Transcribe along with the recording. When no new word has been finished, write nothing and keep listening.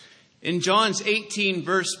In John's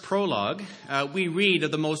 18-verse prologue, we read of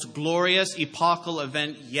the most glorious epochal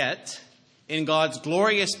event yet in God's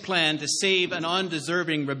glorious plan to save an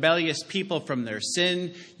undeserving, rebellious people from their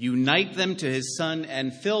sin, unite them to his Son,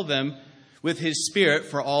 and fill them with his Spirit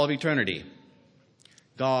for all of eternity.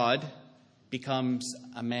 God becomes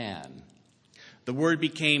a man. The Word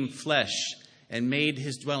became flesh and made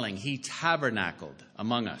his dwelling. He tabernacled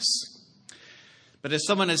among us. But as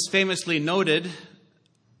someone has famously noted,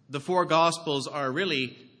 the four Gospels are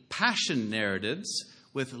really passion narratives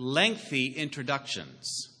with lengthy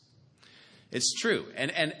introductions. It's true.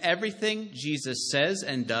 And everything Jesus says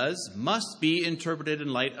and does must be interpreted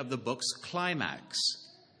in light of the book's climax,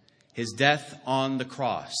 his death on the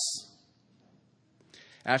cross.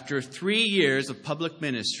 After 3 years of public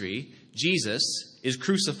ministry, Jesus is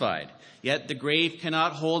crucified. Yet the grave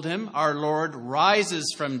cannot hold him. Our Lord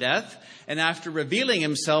rises from death. And after revealing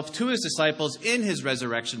himself to his disciples in his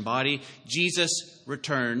resurrection body, Jesus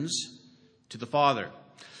returns to the Father.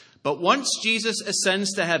 But once Jesus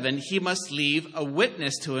ascends to heaven, he must leave a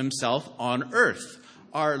witness to himself on earth.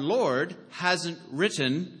 Our Lord hasn't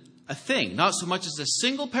written a thing, not so much as a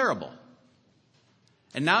single parable.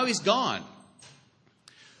 And now he's gone.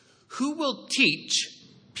 Who will teach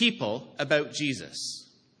people about Jesus?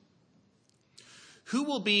 Who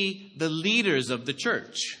will be the leaders of the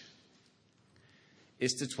church?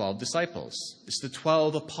 It's the 12 disciples. It's the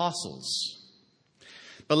 12 apostles.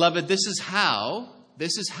 Beloved, this is how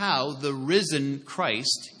the risen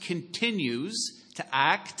Christ continues to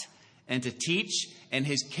act and to teach and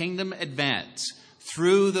his kingdom advance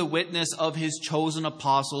through the witness of his chosen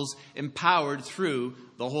apostles, empowered through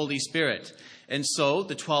the Holy Spirit. And so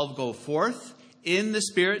the 12 go forth in the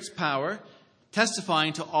Spirit's power,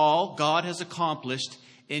 testifying to all God has accomplished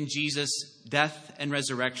in Jesus' death and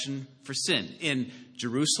resurrection for sin. In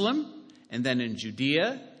Jerusalem, and then in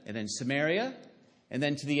Judea, and then Samaria, and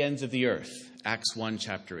then to the ends of the earth. Acts 1,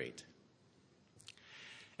 chapter 8.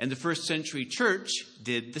 And the first century church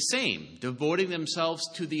did the same. Devoting themselves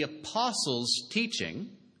to the apostles' teaching,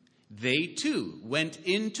 they too went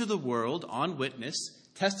into the world on witness,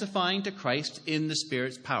 testifying to Christ in the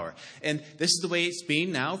Spirit's power. And this is the way it's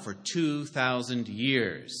been now for 2,000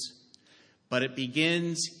 years. But it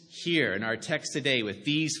begins here in our text today with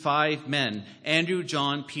these 5 men, Andrew,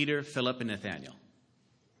 John, Peter, Philip, and Nathanael.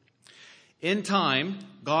 In time,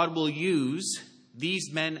 God will use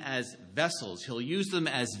these men as vessels. He'll use them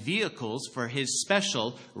as vehicles for his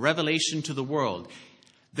special revelation to the world.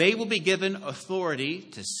 They will be given authority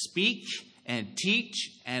to speak and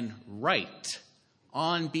teach and write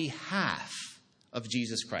on behalf of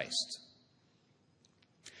Jesus Christ.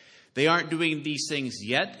 They aren't doing these things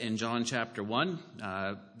yet in John chapter 1.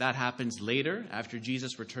 That happens later after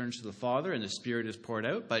Jesus returns to the Father and the Spirit is poured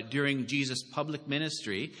out. But during Jesus' public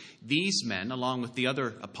ministry, these men, along with the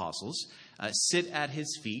other apostles, sit at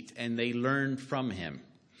his feet and they learn from him.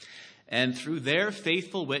 And through their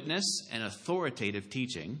faithful witness and authoritative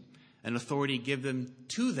teaching, an authority given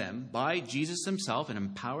to them by Jesus himself and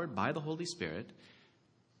empowered by the Holy Spirit,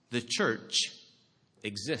 the church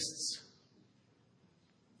exists.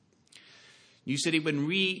 New City, when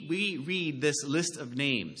we read this list of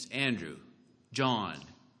names, Andrew, John,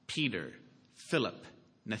 Peter, Philip,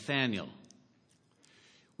 Nathanael,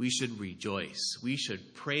 we should rejoice. We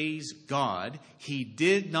should praise God. He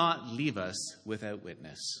did not leave us without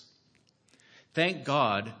witness. Thank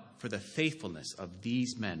God for the faithfulness of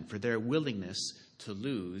these men, for their willingness to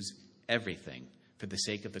lose everything for the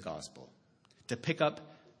sake of the gospel, to pick up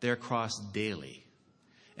their cross daily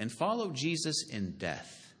and follow Jesus in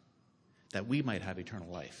death, that we might have eternal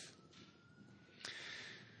life.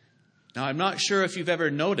 Now, I'm not sure if you've ever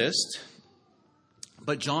noticed,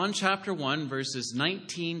 but John chapter 1, verses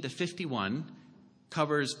 19 to 51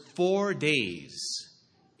 covers 4 days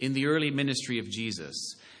in the early ministry of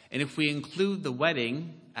Jesus. And if we include the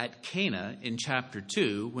wedding at Cana in chapter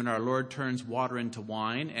 2, when our Lord turns water into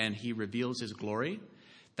wine and he reveals his glory,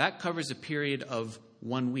 that covers a period of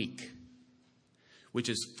 1 week, which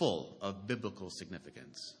is full of biblical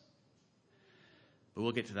significance. But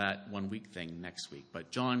we'll get to that 1 week thing next week.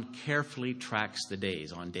 But John carefully tracks the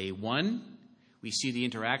days. On day 1, we see the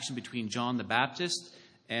interaction between John the Baptist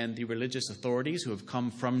and the religious authorities who have come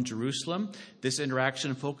from Jerusalem. This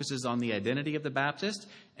interaction focuses on the identity of the Baptist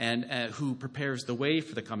and who prepares the way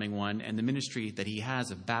for the coming one and the ministry that he has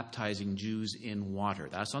of baptizing Jews in water.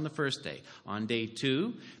 That's on the first day. On day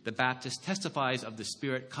 2, the Baptist testifies of the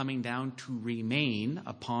Spirit coming down to remain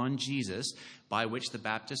upon Jesus, by which the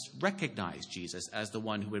Baptist recognized Jesus as the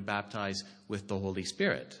one who would baptize with the Holy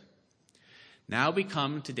Spirit. Now we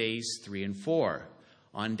come to days 3 and 4.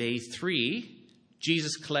 On day 3,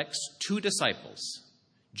 Jesus collects two disciples,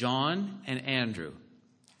 John and Andrew.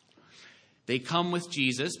 They come with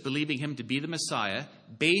Jesus, believing him to be the Messiah,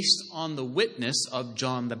 based on the witness of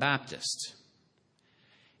John the Baptist.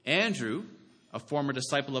 Andrew, a former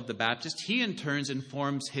disciple of the Baptist, he in turn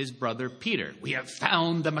informs his brother Peter, "We have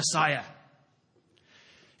found the Messiah."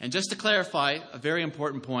 And just to clarify a very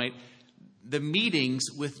important point, the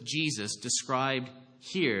meetings with Jesus described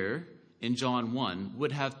here in John 1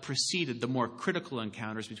 would have preceded the more critical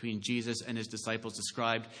encounters between Jesus and his disciples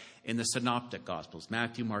described in the Synoptic Gospels,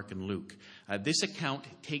 Matthew, Mark, and Luke. This account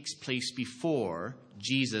takes place before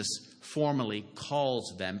Jesus formally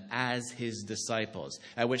calls them as his disciples,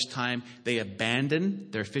 at which time they abandon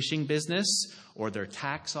their fishing business or their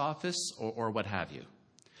tax office or what have you.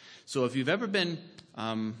 So if you've ever been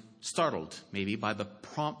startled maybe by the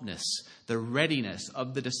promptness, the readiness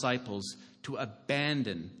of the disciples to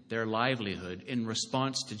abandon their livelihood in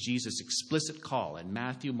response to Jesus' explicit call in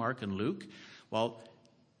Matthew, Mark, and Luke, well,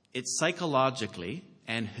 it's psychologically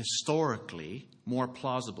and historically more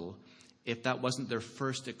plausible if that wasn't their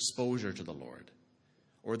first exposure to the Lord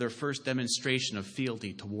or their first demonstration of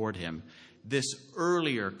fealty toward him. This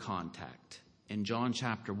earlier contact in John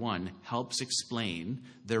chapter 1 helps explain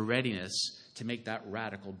their readiness to make that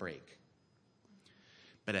radical break.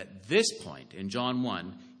 But at this point in John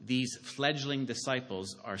 1, these fledgling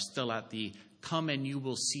disciples are still at the come and you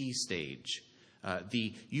will see stage,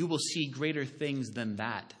 the you will see greater things than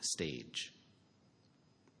that stage.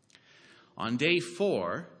 On day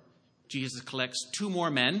 4, Jesus collects two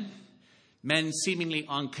more men seemingly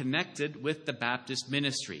unconnected with the Baptist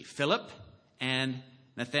ministry, Philip and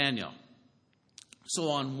Nathanael. So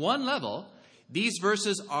on one level, these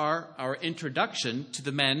verses are our introduction to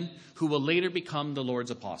the men who will later become the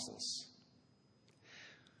Lord's apostles.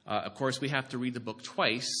 Of course, we have to read the book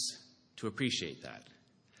twice to appreciate that.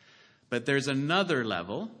 But there's another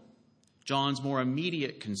level, John's more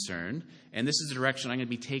immediate concern, and this is the direction I'm going to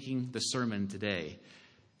be taking the sermon today.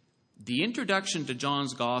 The introduction to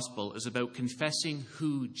John's gospel is about confessing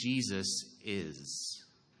who Jesus is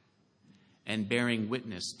and bearing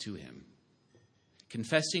witness to him.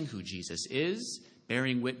 Confessing who Jesus is,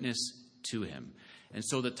 bearing witness to him. And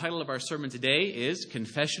so the title of our sermon today is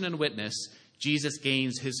Confession and Witness, Jesus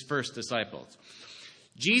Gains His First Disciples.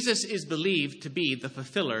 Jesus is believed to be the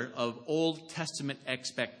fulfiller of Old Testament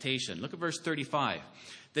expectation. Look at verse 35.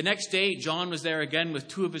 The next day, John was there again with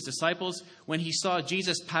two of his disciples. When he saw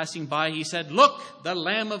Jesus passing by, he said, "Look, the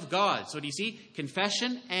Lamb of God." So do you see?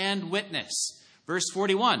 Confession and witness. Verse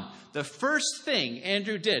 41, the first thing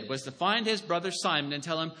Andrew did was to find his brother Simon and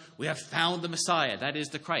tell him, "We have found the Messiah," that is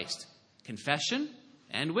the Christ. Confession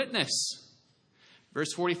and witness.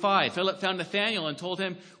 Verse 45, Philip found Nathanael and told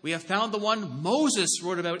him, "We have found the one Moses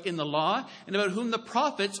wrote about in the law and about whom the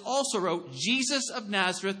prophets also wrote, Jesus of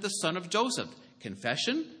Nazareth, the son of Joseph."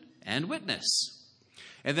 Confession and witness.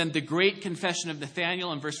 And then the great confession of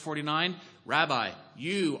Nathanael in verse 49, "Rabbi,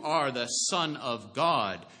 you are the Son of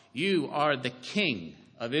God. You are the King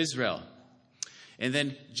of Israel." And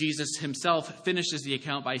then Jesus himself finishes the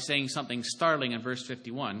account by saying something startling in verse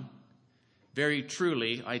 51. "Very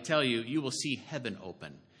truly, I tell you, you will see heaven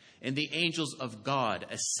open, and the angels of God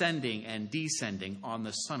ascending and descending on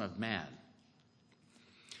the Son of Man."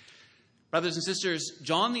 Brothers and sisters,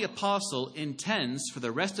 John the Apostle intends for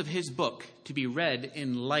the rest of his book to be read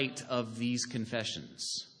in light of these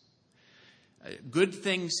confessions. Good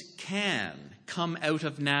things can come out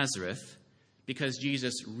of Nazareth because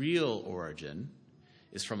Jesus' real origin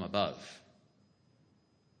is from above.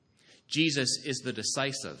 Jesus is the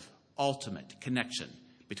decisive, ultimate connection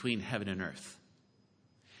between heaven and earth.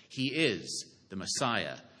 He is the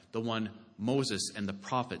Messiah, the one Moses and the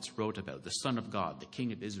prophets wrote about, the Son of God, the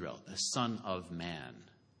King of Israel, the Son of Man.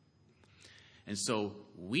 And so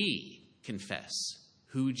we confess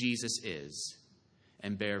who Jesus is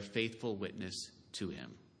and bear faithful witness to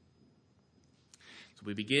him. So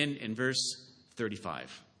we begin in verse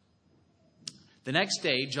 35. The next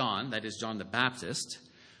day, John, that is John the Baptist,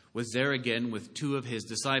 was there again with two of his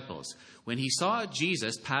disciples. When he saw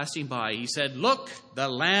Jesus passing by, he said, "Look, the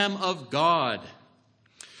Lamb of God."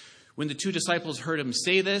 When the two disciples heard him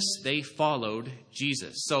say this, they followed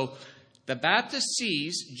Jesus. So the Baptist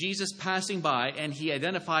sees Jesus passing by, and he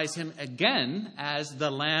identifies him again as the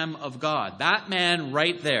Lamb of God. That man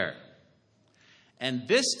right there. And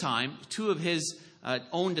this time, two of his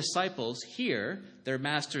own disciples hear their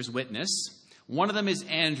master's witness. One of them is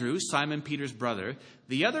Andrew, Simon Peter's brother.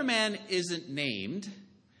 The other man isn't named,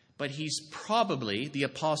 but he's probably the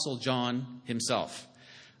Apostle John himself.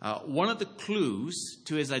 One of the clues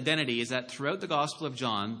to his identity is that throughout the Gospel of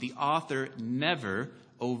John, the author never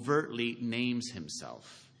overtly names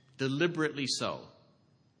himself, deliberately so.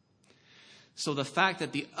 So the fact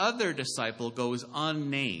that the other disciple goes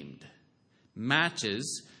unnamed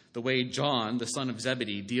matches the way John, the son of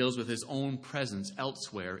Zebedee, deals with his own presence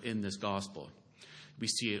elsewhere in this gospel. We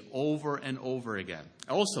see it over and over again.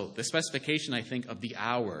 Also, the specification, I think, of the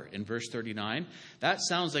hour in verse 39, that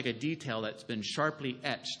sounds like a detail that's been sharply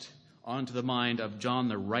etched onto the mind of John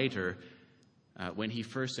the writer when he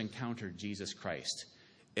first encountered Jesus Christ.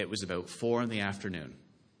 It was about 4 p.m.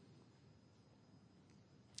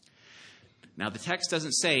 Now, the text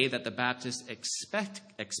doesn't say that the Baptist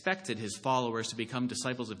expected his followers to become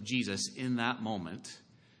disciples of Jesus in that moment.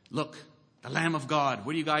 Look, the Lamb of God,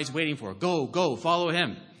 what are you guys waiting for? Go, follow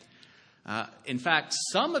him. In fact,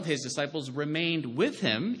 some of his disciples remained with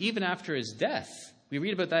him even after his death. We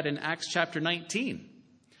read about that in Acts chapter 19.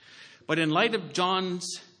 But in light of John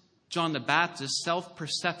the Baptist's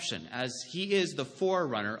self-perception, as he is the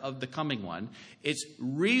forerunner of the coming one, it's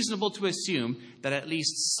reasonable to assume that at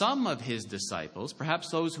least some of his disciples, perhaps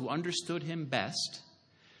those who understood him best,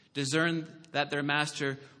 discerned that their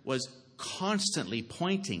master was constantly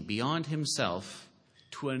pointing beyond himself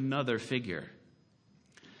to another figure.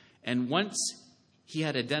 And once he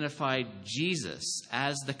had identified Jesus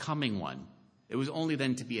as the coming one, it was only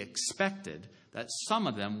then to be expected that some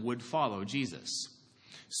of them would follow Jesus.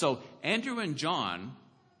 So Andrew and John,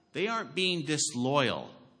 they aren't being disloyal,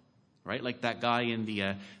 right? Like that guy in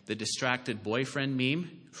the distracted boyfriend meme.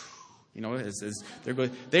 You know,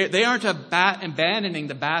 they aren't abandoning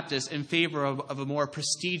the Baptists in favor of a more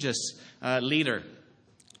prestigious leader.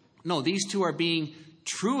 No, these two are being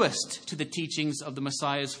truest to the teachings of the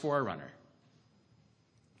Messiah's forerunner.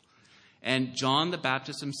 And John the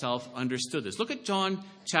Baptist himself understood this. Look at John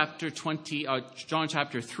chapter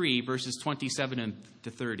 3, verses 27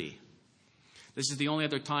 to 30. This is the only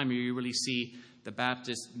other time you really see the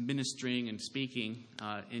Baptist ministering and speaking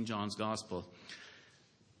in John's gospel.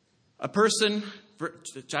 A person,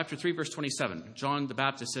 chapter 3, verse 27, John the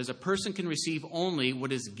Baptist says, "A person can receive only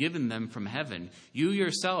what is given them from heaven. You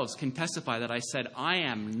yourselves can testify that I said, I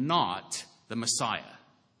am not the Messiah,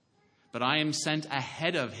 but I am sent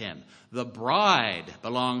ahead of him. The bride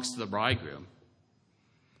belongs to the bridegroom.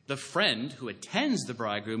 The friend who attends the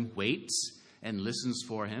bridegroom waits and listens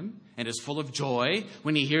for him and is full of joy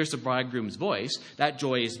when he hears the bridegroom's voice. That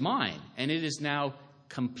joy is mine, and it is now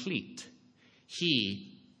complete. He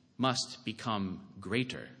must become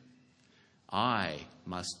greater. I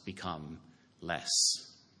must become less."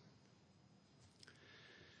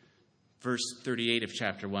 Verse 38 of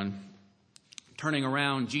chapter 1. Turning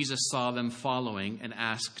around, Jesus saw them following and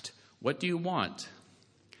asked, "What do you want?"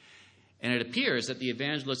 And it appears that the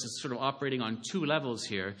evangelist is sort of operating on two levels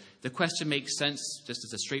here. The question makes sense just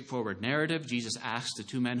as a straightforward narrative. Jesus asked the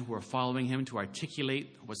two men who are following him to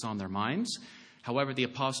articulate what's on their minds. However, the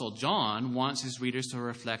Apostle John wants his readers to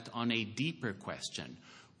reflect on a deeper question.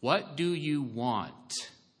 What do you want?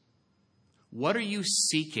 What are you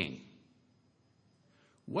seeking?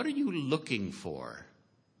 What are you looking for?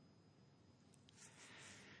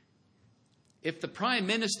 If the Prime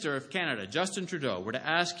Minister of Canada, Justin Trudeau, were to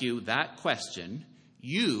ask you that question,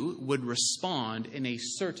 you would respond in a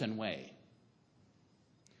certain way.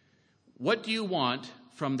 What do you want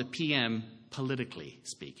from the PM politically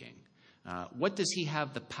speaking? What does he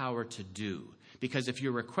have the power to do? Because if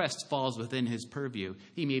your request falls within his purview,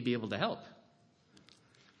 he may be able to help.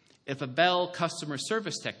 If a Bell customer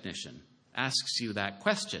service technician asks you that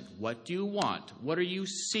question, what do you want? What are you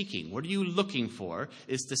seeking? What are you looking for?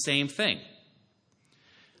 It's the same thing.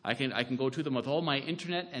 I can go to them with all my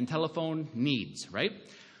internet and telephone needs, right?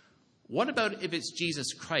 What about if it's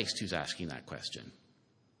Jesus Christ who's asking that question?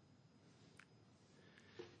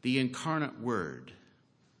 The incarnate Word,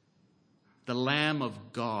 the Lamb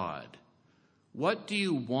of God. What do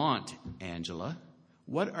you want, Angela?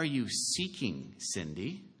 What are you seeking,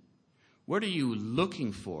 Cindy? What are you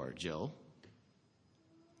looking for, Jill?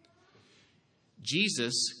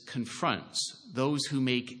 Jesus confronts those who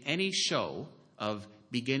make any show of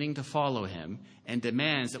beginning to follow him and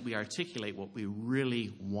demands that we articulate what we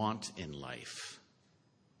really want in life.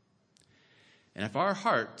 And if our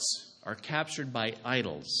hearts are captured by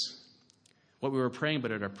idols, what we were praying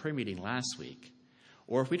about at our prayer meeting last week,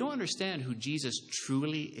 or if we don't understand who Jesus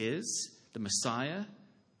truly is, the Messiah,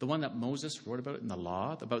 the one that Moses wrote about in the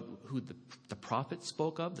law, about who the prophet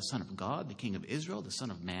spoke of, the Son of God, the King of Israel, the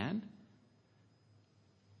Son of Man,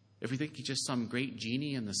 if we think he's just some great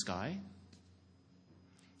genie in the sky,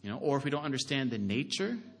 or if we don't understand the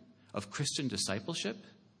nature of Christian discipleship,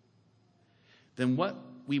 then what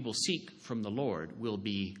we will seek from the Lord will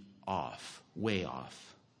be off, way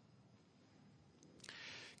off.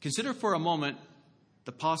 Consider for a moment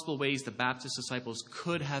the possible ways the Baptist disciples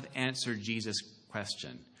could have answered Jesus'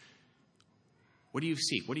 question. What do you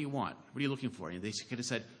seek? What do you want? What are you looking for? And they could have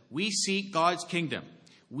said, we seek God's kingdom.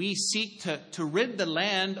 We seek to rid the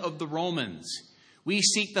land of the Romans. We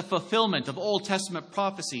seek the fulfillment of Old Testament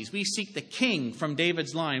prophecies. We seek the king from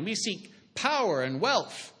David's line. We seek power and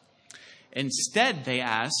wealth. Instead, they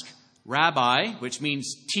ask, Rabbi, which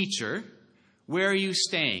means teacher, where are you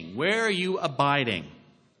staying? Where are you abiding?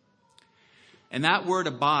 And that word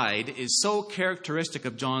abide is so characteristic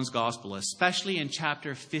of John's gospel, especially in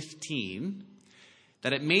chapter 15,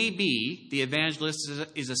 that it may be the evangelist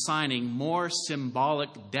is assigning more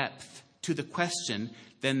symbolic depth to the question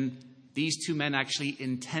than these two men actually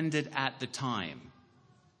intended at the time.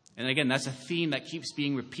 And again, that's a theme that keeps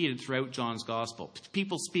being repeated throughout John's gospel.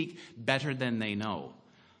 People speak better than they know.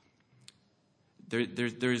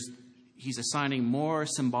 He's assigning more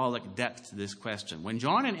symbolic depth to this question. When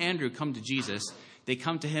John and Andrew come to Jesus, they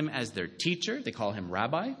come to him as their teacher. They call him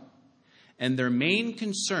Rabbi. And their main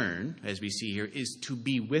concern, as we see here, is to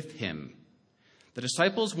be with him. The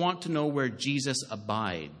disciples want to know where Jesus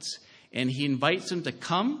abides. And he invites them to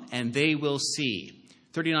come, and they will see.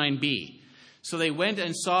 39b. So they went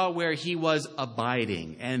and saw where he was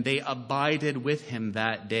abiding, and they abided with him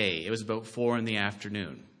that day. It was about 4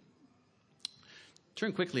 p.m.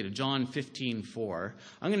 Turn quickly to John 15:4.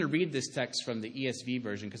 I'm going to read this text from the ESV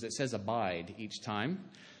version because it says abide each time.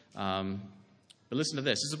 But listen to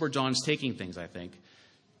this. This is where John's taking things, I think.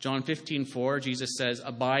 John 15:4, Jesus says,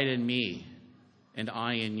 abide in me, and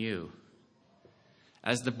I in you.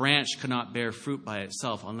 As the branch cannot bear fruit by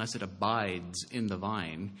itself unless it abides in the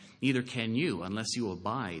vine, neither can you unless you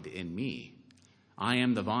abide in me. I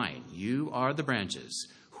am the vine, you are the branches.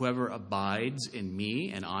 Whoever abides in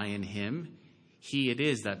me and I in him, he it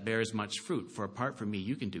is that bears much fruit, for apart from me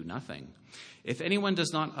you can do nothing. If anyone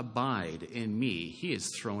does not abide in me, he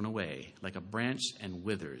is thrown away like a branch and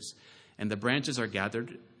withers, and the branches are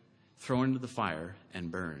gathered, thrown into the fire, and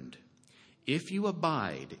burned. If you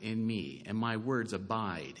abide in me, and my words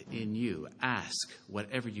abide in you, ask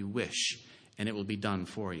whatever you wish, and it will be done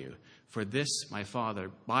for you. For this,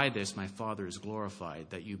 by this my Father is glorified,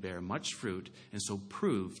 that you bear much fruit, and so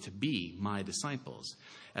prove to be my disciples.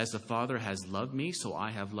 As the Father has loved me, so I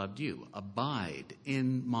have loved you. Abide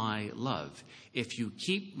in my love. If you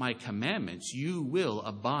keep my commandments, you will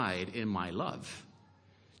abide in my love,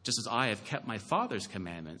 just as I have kept my Father's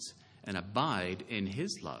commandments and abide in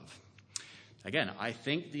his love. Again, I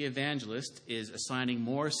think the evangelist is assigning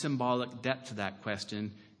more symbolic depth to that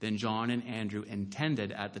question than John and Andrew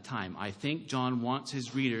intended at the time. I think John wants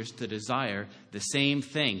his readers to desire the same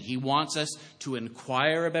thing. He wants us to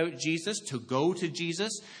inquire about Jesus, to go to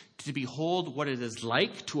Jesus, to behold what it is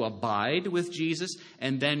like to abide with Jesus,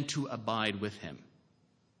 and then to abide with him.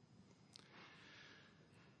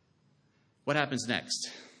 What happens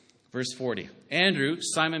next? Verse 40. Andrew,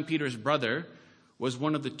 Simon Peter's brother, was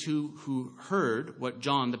one of the two who heard what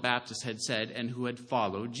John the Baptist had said and who had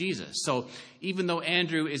followed Jesus. So even though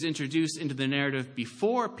Andrew is introduced into the narrative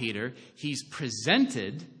before Peter, he's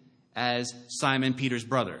presented as Simon Peter's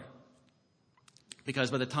brother.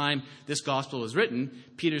 Because by the time this gospel was written,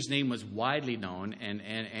 Peter's name was widely known, and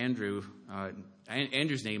Andrew's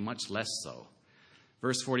name much less so.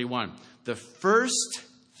 Verse 41, the first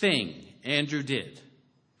thing Andrew did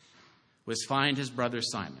was find his brother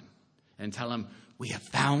Simon and tell him, we have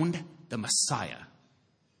found the Messiah,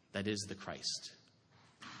 that is the Christ.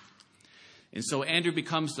 And so Andrew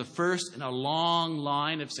becomes the first in a long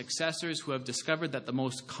line of successors who have discovered that the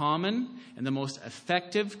most common and the most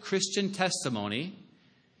effective Christian testimony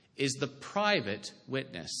is the private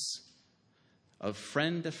witness of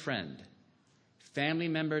friend to friend, family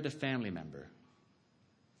member to family member.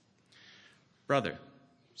 Brother,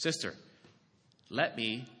 sister, let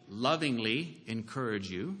me lovingly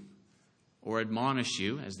encourage you, or admonish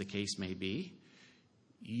you, as the case may be.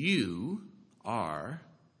 You are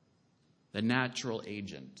the natural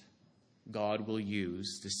agent God will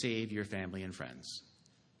use to save your family and friends.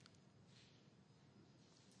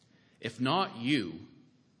 If not you,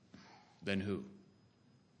 then who?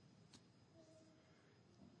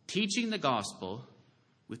 Teaching the gospel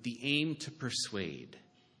with the aim to persuade.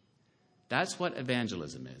 That's what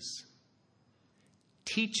evangelism is.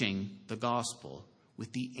 Teaching the gospel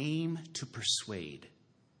with the aim to persuade.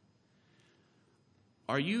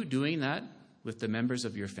 Are you doing that with the members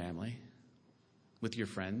of your family? With your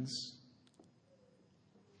friends?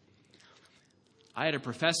 I had a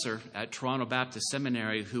professor at Toronto Baptist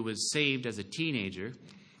Seminary who was saved as a teenager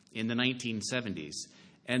in the 1970s.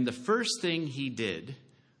 And the first thing he did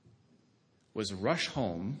was rush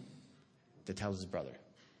home to tell his brother.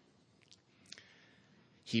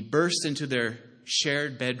 He burst into their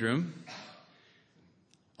shared bedroom.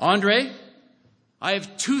 Andre, I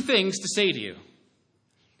have two things to say to you.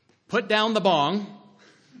 Put down the bong,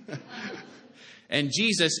 and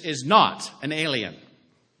Jesus is not an alien.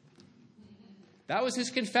 That was his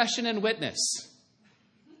confession and witness.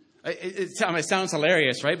 It sounds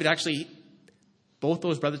hilarious, right? But actually, both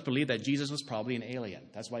those brothers believed that Jesus was probably an alien.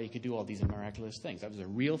 That's why he could do all these miraculous things. That was a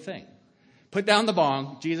real thing. Put down the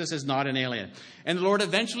bong. Jesus is not an alien. And the Lord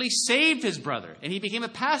eventually saved his brother, and he became a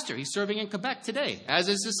pastor. He's serving in Quebec today, as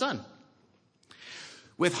is his son.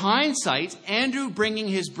 With hindsight, Andrew bringing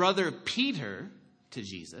his brother Peter to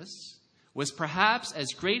Jesus was perhaps as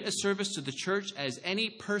great a service to the church as any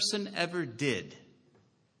person ever did.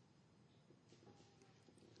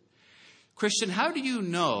 Christian, how do you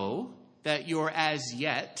know that your as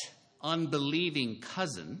yet unbelieving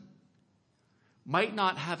cousin might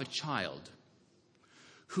not have a child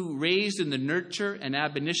who, raised in the nurture and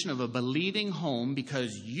admonition of a believing home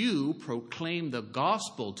because you proclaim the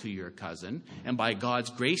gospel to your cousin, and by God's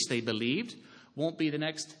grace they believed, won't be the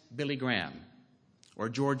next Billy Graham or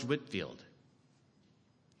George Whitfield?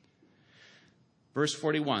 Verse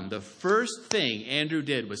 41, the first thing Andrew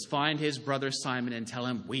did was find his brother Simon and tell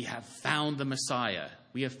him, we have found the Messiah.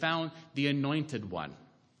 We have found the anointed one.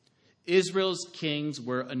 Israel's kings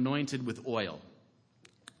were anointed with oil.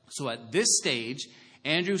 So at this stage,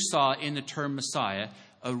 Andrew saw in the term Messiah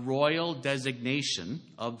a royal designation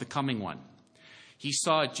of the coming one. He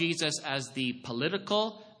saw Jesus as the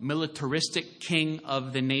political, militaristic king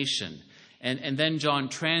of the nation. And then John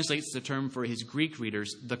translates the term for his Greek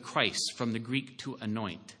readers, the Christ, from the Greek to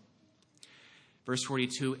anoint. Verse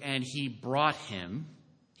 42, and he brought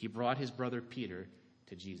his brother Peter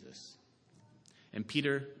to Jesus. And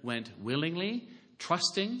Peter went willingly,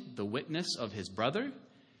 trusting the witness of his brother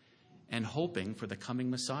and hoping for the coming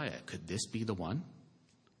Messiah. Could this be the one?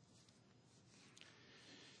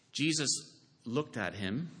 Jesus looked at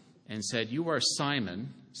him and said, you are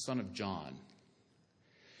Simon, son of John.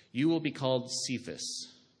 You will be called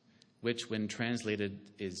Cephas, which when translated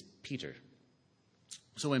is Peter.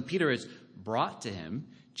 So when Peter is brought to him,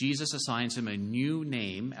 Jesus assigns him a new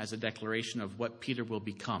name as a declaration of what Peter will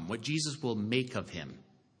become, what Jesus will make of him.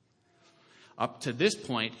 Up to this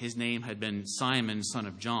point, his name had been Simon, son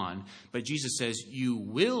of John, but Jesus says, you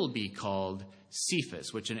will be called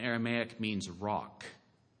Cephas, which in Aramaic means rock.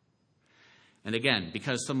 And again,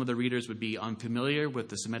 because some of the readers would be unfamiliar with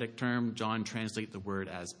the Semitic term, John translates the word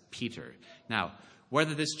as Peter. Now,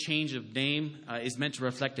 whether this change of name is meant to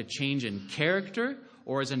reflect a change in character,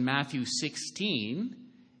 or as in Matthew 16,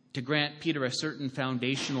 to grant Peter a certain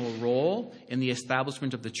foundational role in the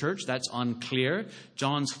establishment of the church, that's unclear.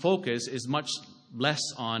 John's focus is much less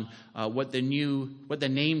on what the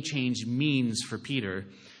name change means for Peter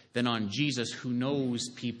than on Jesus, who knows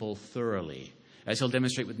people thoroughly, as he'll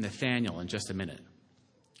demonstrate with Nathanael in just a minute.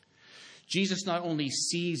 Jesus not only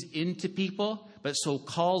sees into people, but so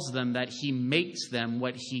calls them that he makes them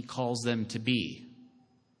what he calls them to be.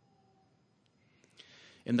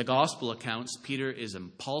 In the gospel accounts, Peter is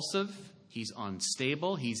impulsive, he's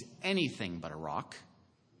unstable, he's anything but a rock.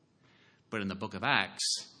 But in the book of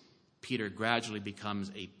Acts, Peter gradually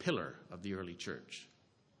becomes a pillar of the early church.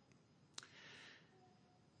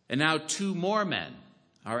 And now 2 more men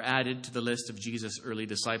are added to the list of Jesus' early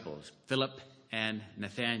disciples, Philip and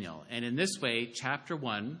Nathanael. And in this way, chapter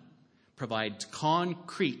 1 provides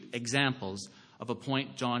concrete examples of a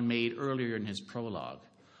point John made earlier in his prologue.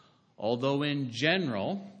 Although in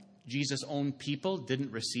general, Jesus' own people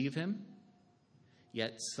didn't receive him,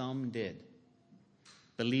 yet some did,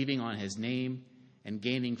 believing on his name and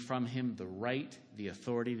gaining from him the right, the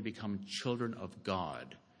authority to become children of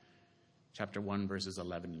God. Chapter 1, verses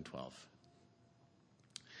 11 and 12.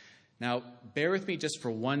 Now, bear with me just for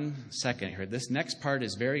 1 second here. This next part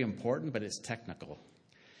is very important, but it's technical.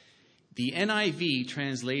 The NIV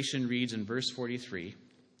translation reads in verse 43,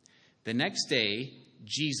 the next day,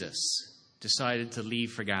 Jesus decided to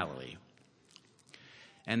leave for Galilee.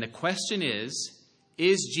 And the question is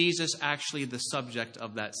Jesus actually the subject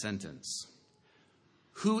of that sentence?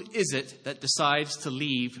 Who is it that decides to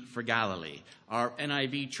leave for Galilee? Our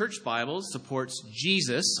NIV Church Bible supports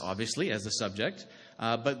Jesus, obviously, as the subject,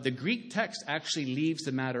 but the Greek text actually leaves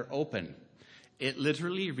the matter open. It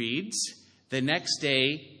literally reads, the next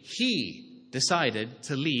day he decided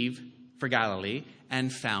to leave for Galilee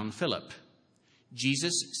and found Philip.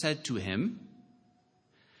 Jesus said to him,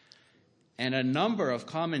 and a number of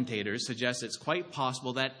commentators suggest it's quite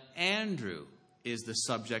possible that Andrew is the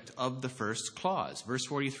subject of the first clause. Verse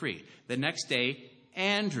 43, the next day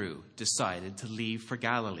Andrew decided to leave for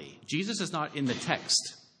Galilee. Jesus is not in the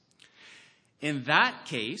text. In that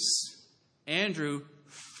case, Andrew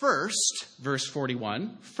first, verse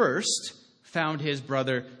 41, first found his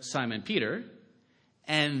brother Simon Peter,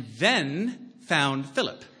 and then found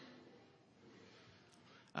Philip.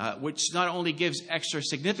 Which not only gives extra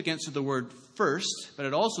significance to the word first, but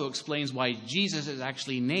it also explains why Jesus is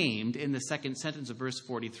actually named in the second sentence of verse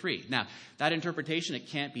 43. Now, that interpretation, it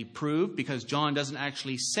can't be proved because John doesn't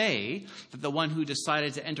actually say that the one who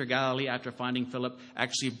decided to enter Galilee after finding Philip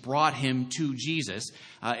actually brought him to Jesus.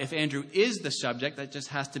 If Andrew is the subject, that just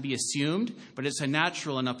has to be assumed, but it's a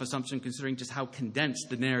natural enough assumption considering just how condensed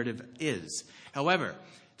the narrative is. However,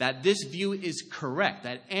 that this view is correct,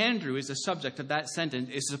 that Andrew is the subject of that sentence,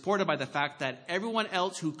 is supported by the fact that everyone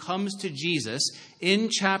else who comes to Jesus in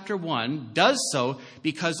chapter 1 does so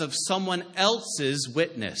because of someone else's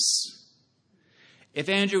witness. If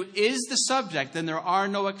Andrew is the subject, then there are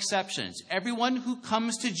no exceptions. Everyone who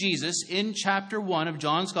comes to Jesus in chapter 1 of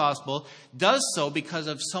John's Gospel does so because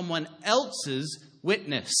of someone else's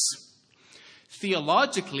witness.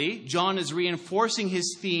 Theologically, John is reinforcing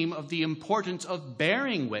his theme of the importance of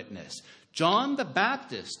bearing witness. John the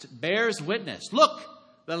Baptist bears witness. Look,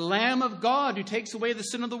 the Lamb of God who takes away the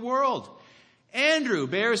sin of the world. Andrew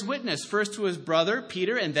bears witness first to his brother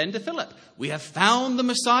Peter and then to Philip. We have found the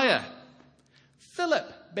Messiah.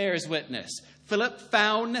 Philip bears witness. Philip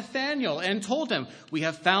found Nathanael and told him, we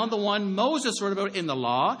have found the one Moses wrote about in the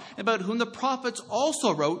law, about whom the prophets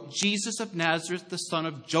also wrote, Jesus of Nazareth, the son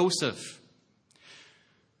of Joseph.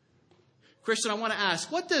 Christian, I want to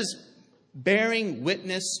ask, what does bearing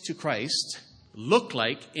witness to Christ look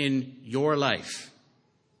like in your life?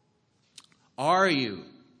 Are you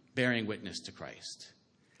bearing witness to Christ?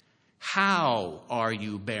 How are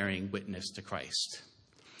you bearing witness to Christ?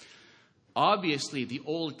 Obviously, the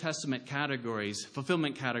Old Testament categories,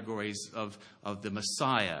 fulfillment categories of the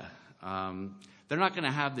Messiah, they're not going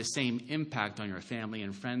to have the same impact on your family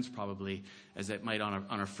and friends probably as it might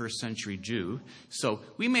on a first century Jew. So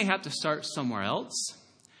we may have to start somewhere else.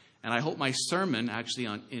 And I hope my sermon actually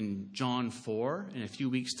in John 4 in a few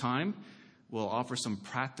weeks' time will offer some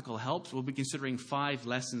practical help. We'll be considering 5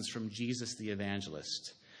 lessons from Jesus the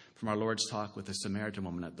evangelist, from our Lord's talk with the Samaritan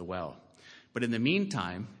woman at the well. But in the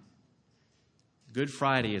meantime, Good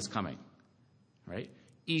Friday is coming, right?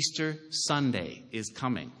 Easter Sunday is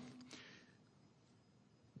coming.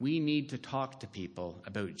 We need to talk to people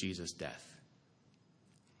about Jesus' death.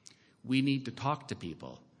 We need to talk to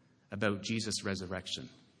people about Jesus' resurrection.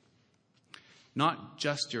 Not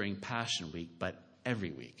just during Passion Week, but every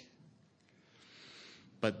week.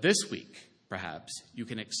 But this week, perhaps, you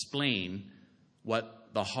can explain what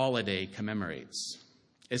the holiday commemorates.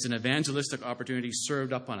 It's an evangelistic opportunity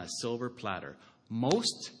served up on a silver platter.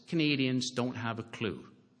 Most Canadians don't have a clue.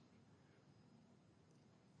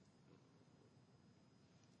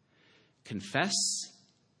 Confess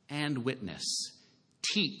and witness.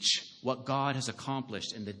 Teach what God has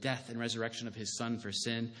accomplished in the death and resurrection of his Son for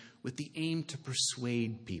sin with the aim to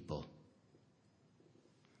persuade people.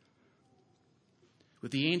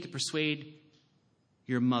 With the aim to persuade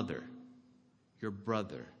your mother, your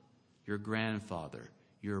brother, your grandfather,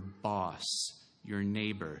 your boss, your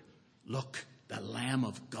neighbor. Look, the Lamb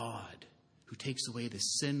of God who takes away the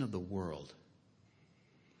sin of the world.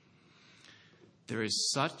 There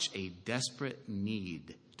is such a desperate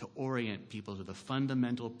need to orient people to the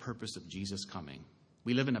fundamental purpose of Jesus' coming.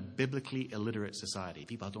 We live in a biblically illiterate society.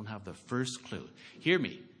 People don't have the first clue. Hear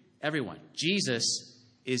me, everyone. Jesus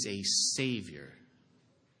is a Savior.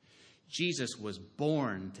 Jesus was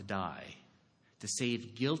born to die, to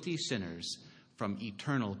save guilty sinners from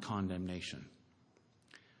eternal condemnation.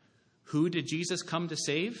 Who did Jesus come to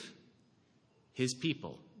save? His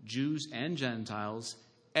people, Jews and Gentiles,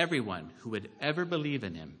 everyone who would ever believe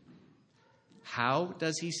in him. How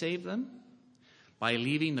does he save them? By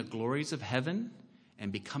leaving the glories of heaven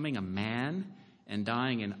and becoming a man and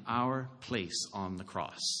dying in our place on the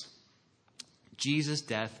cross. Jesus'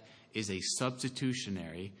 death is a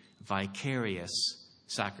substitutionary, vicarious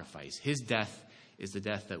sacrifice. His death is the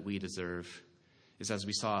death that we deserve. It's as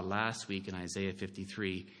we saw last week in Isaiah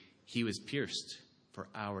 53, he was pierced for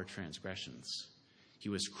our transgressions. He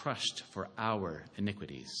was crushed for our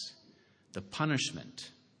iniquities. The punishment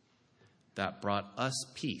that brought us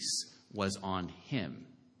peace was on him.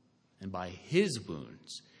 And by his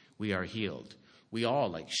wounds we are healed. We all,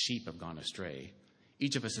 like sheep, have gone astray.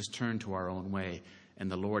 Each of us has turned to our own way, and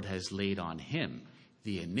the Lord has laid on him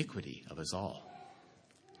the iniquity of us all.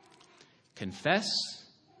 Confess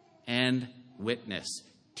and witness.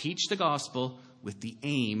 Teach the gospel with the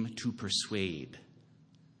aim to persuade.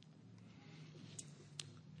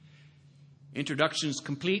 Introductions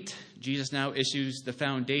complete. Jesus now issues the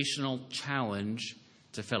foundational challenge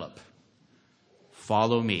to Philip.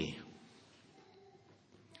 Follow me.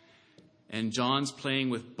 And John's playing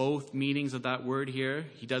with both meanings of that word here.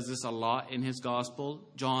 He does this a lot in his gospel.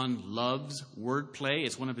 John loves wordplay.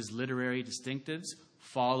 It's one of his literary distinctives.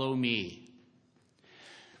 Follow me.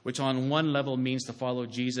 Which on one level means to follow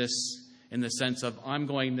Jesus in the sense of, I'm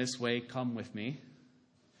going this way, come with me.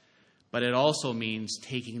 But it also means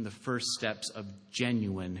taking the first steps of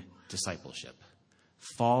genuine discipleship.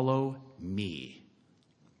 Follow me.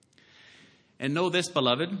 And know this,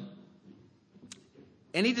 beloved.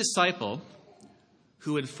 Any disciple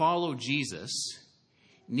who would follow Jesus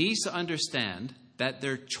needs to understand that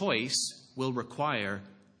their choice will require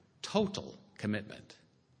total commitment.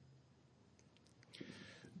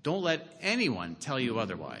 Don't let anyone tell you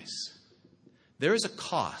otherwise. There is a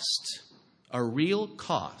cost, a real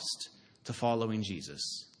cost, to following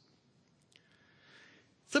Jesus.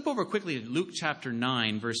 Flip over quickly to Luke chapter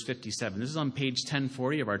 9, verse 57. This is on page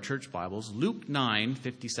 1040 of our church Bibles. Luke 9,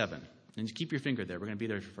 57. And just keep your finger there. We're going to be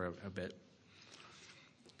there for a bit.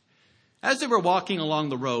 As they were walking along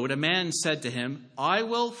the road, a man said to him, I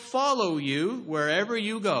will follow you wherever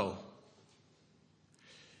you go.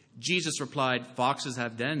 Jesus replied, foxes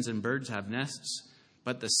have dens and birds have nests,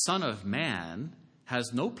 but the Son of Man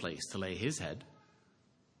has no place to lay his head.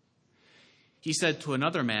 He said to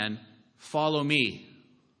another man, follow me.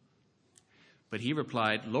 But he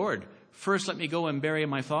replied, Lord, first let me go and bury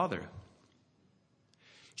my father.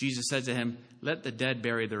 Jesus said to him, let the dead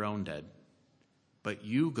bury their own dead, but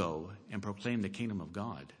you go and proclaim the kingdom of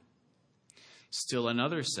God. Still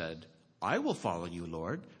another said, I will follow you,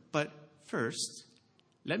 Lord, but first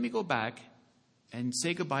let me go back and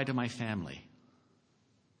say goodbye to my family.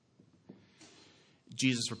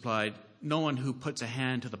 Jesus replied, no one who puts a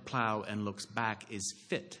hand to the plow and looks back is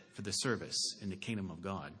fit for the service in the kingdom of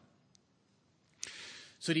God.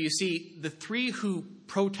 So do you see, the three who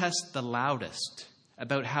protest the loudest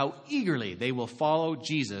about how eagerly they will follow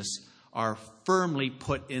Jesus are firmly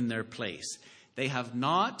put in their place. They have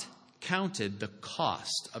not counted the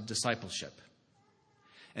cost of discipleship.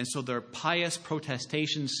 And so their pious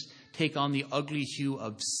protestations take on the ugly hue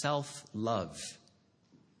of self-love.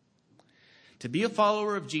 To be a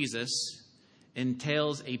follower of Jesus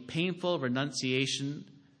entails a painful renunciation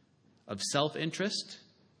of self-interest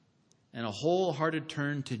and a wholehearted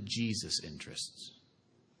turn to Jesus' interests.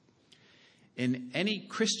 In any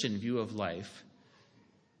Christian view of life,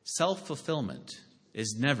 self-fulfillment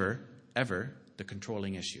is never, ever the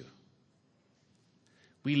controlling issue.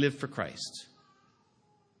 We live for Christ.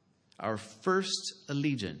 Our first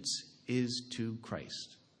allegiance is to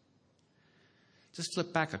Christ. Just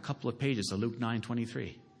flip back a couple of pages to Luke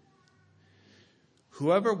 9:23.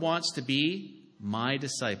 Whoever wants to be my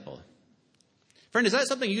disciple. Friend, is that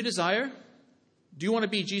something you desire? Do you want to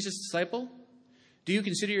be Jesus' disciple? Do you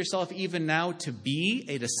consider yourself even now to be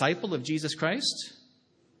a disciple of Jesus Christ?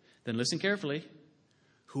 Then listen carefully.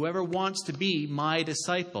 Whoever wants to be my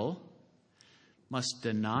disciple must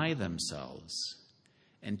deny themselves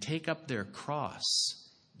and take up their cross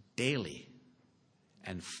daily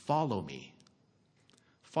and follow me.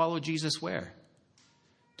 Follow Jesus where?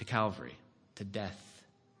 To Calvary, to death,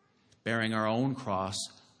 bearing our own cross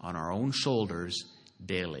on our own shoulders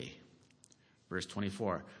daily. Verse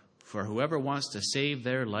 24, for whoever wants to save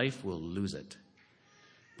their life will lose it.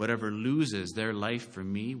 Whatever loses their life for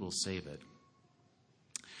me will save it.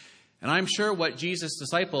 And I'm sure what Jesus'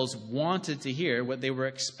 disciples wanted to hear, what they were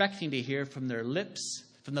expecting to hear from their lips,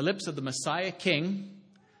 from the lips of the Messiah King,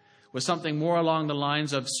 was something more along the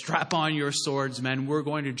lines of, strap on your swords, men, we're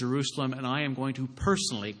going to Jerusalem, and I am going to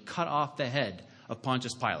personally cut off the head of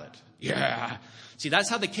Pontius Pilate. Yeah. See, that's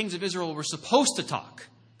how the kings of Israel were supposed to talk.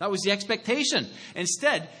 That was the expectation.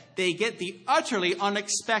 Instead, they get the utterly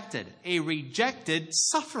unexpected, a rejected,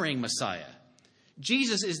 suffering Messiah.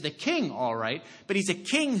 Jesus is the king, all right, but he's a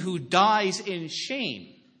king who dies in shame,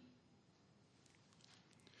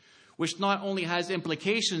 which not only has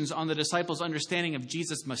implications on the disciples' understanding of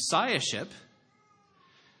Jesus' messiahship,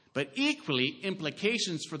 but equally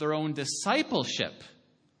implications for their own discipleship.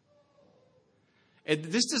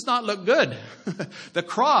 This does not look good. The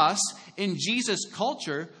cross in Jesus'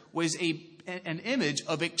 culture was an image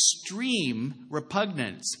of extreme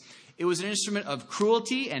repugnance. It was an instrument of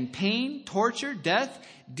cruelty and pain, torture, death,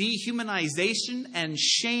 dehumanization, and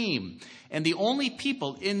shame. And the only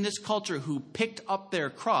people in this culture who picked up their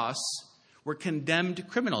cross were condemned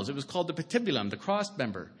criminals. It was called the patibulum, the cross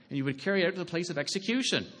member. And you would carry it out to the place of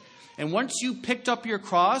execution. And once you picked up your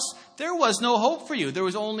cross, there was no hope for you. There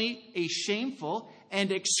was only a shameful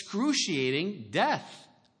and excruciating death.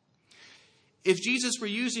 If Jesus were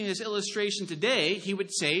using this illustration today, he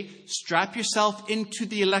would say, strap yourself into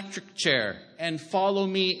the electric chair and follow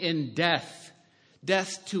me in death.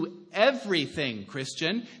 Death to everything,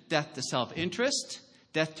 Christian. Death to self-interest,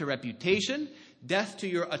 death to reputation, death to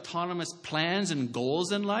your autonomous plans and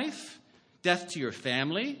goals in life, death to your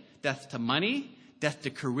family, death to money, death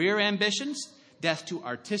to career ambitions, death to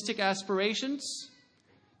artistic aspirations,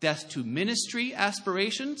 death to ministry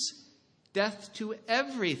aspirations, death to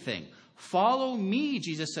everything. Follow me,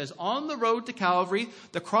 Jesus says, on the road to Calvary,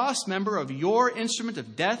 the cross member of your instrument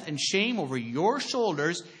of death and shame over your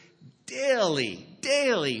shoulders, daily,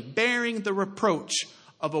 bearing the reproach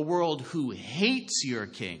of a world who hates your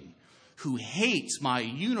king, who hates my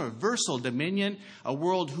universal dominion, a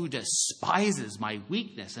world who despises my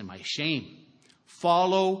weakness and my shame.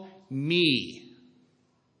 Follow me.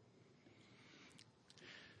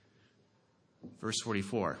 Verse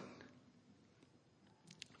 44.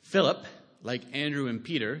 Philip, like Andrew and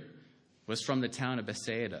Peter, was from the town of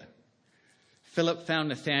Bethsaida. Philip found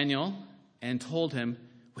Nathanael and told him,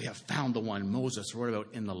 we have found the one Moses wrote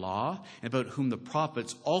about in the law, and about whom the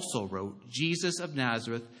prophets also wrote, Jesus of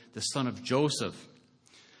Nazareth, the son of Joseph.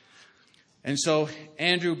 And so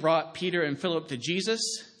Andrew brought Peter and Philip to Jesus.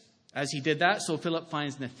 As he did that, so Philip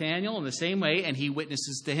finds Nathanael in the same way, and he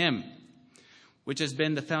witnesses to him, which has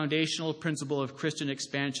been the foundational principle of Christian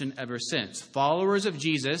expansion ever since. Followers of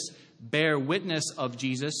Jesus bear witness of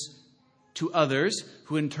Jesus to others,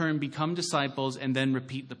 who in turn become disciples and then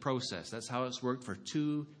repeat the process. That's how it's worked for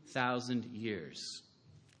 2,000 years.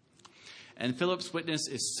 And Philip's witness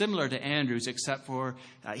is similar to Andrew's, except for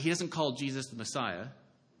he doesn't call Jesus the Messiah,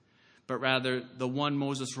 but rather the one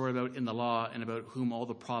Moses wrote about in the law and about whom all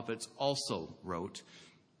the prophets also wrote,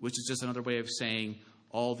 which is just another way of saying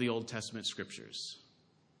all the Old Testament scriptures.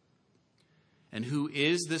 And who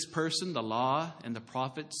is this person the law and the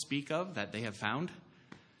prophets speak of that they have found?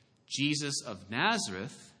 Jesus of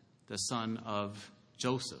Nazareth, the son of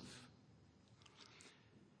Joseph.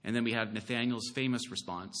 And then we have Nathanael's famous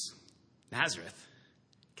response, Nazareth,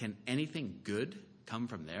 can anything good come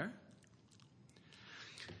from there?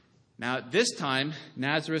 Now, at this time,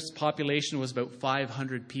 Nazareth's population was about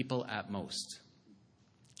 500 people at most.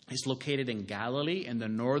 It's located in Galilee, in the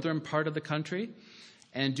northern part of the country.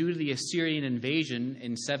 And due to the Assyrian invasion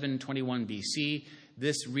in 721 BC,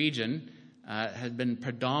 this region had been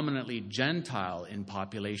predominantly Gentile in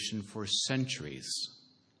population for centuries.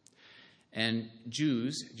 And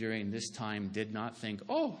Jews during this time did not think,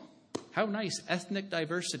 oh, how nice ethnic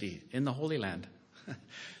diversity in the Holy Land.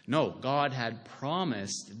 No, God had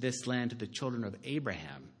promised this land to the children of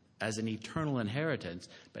Abraham as an eternal inheritance,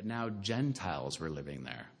 but now Gentiles were living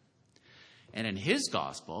there. And in his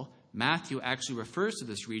gospel, Matthew actually refers to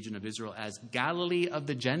this region of Israel as Galilee of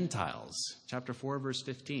the Gentiles, chapter 4, verse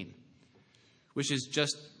 15, which is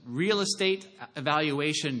just real estate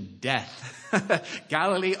evaluation death.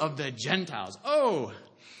 Galilee of the Gentiles. Oh!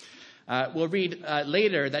 We'll read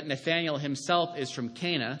later that Nathanael himself is from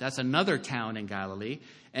Cana. That's another town in Galilee.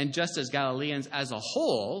 And just as Galileans as a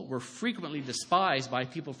whole were frequently despised by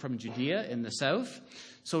people from Judea in the south,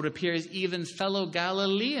 so it appears even fellow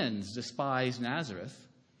Galileans despise Nazareth.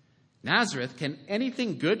 Nazareth, can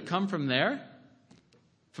anything good come from there?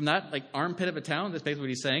 From that, like, armpit of a town? That's basically what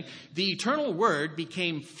he's saying. The eternal Word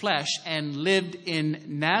became flesh and lived in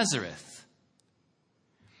Nazareth.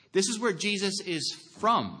 This is where Jesus is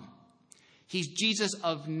from. He's Jesus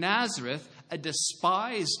of Nazareth, a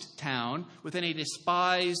despised town within a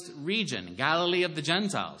despised region, Galilee of the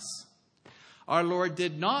Gentiles. Our Lord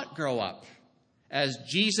did not grow up as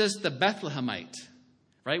Jesus the Bethlehemite,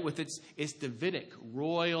 right, with its Davidic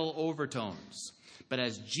royal overtones, but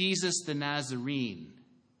as Jesus the Nazarene,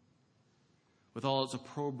 with all its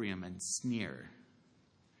opprobrium and sneer.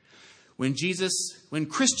 When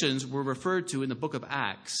Christians were referred to in the book of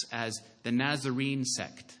Acts as the Nazarene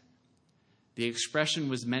sect, the expression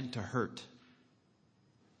was meant to hurt.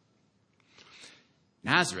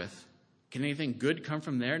 Nazareth, can anything good come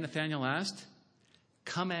from there? Nathanael asked.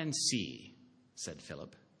 Come and see, said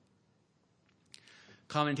Philip.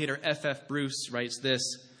 Commentator F.F. Bruce writes this: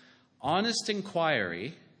 honest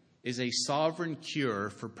inquiry is a sovereign cure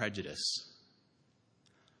for prejudice.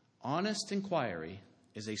 Honest inquiry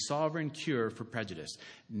is a sovereign cure for prejudice.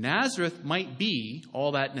 Nazareth might be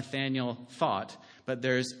all that Nathanael thought, but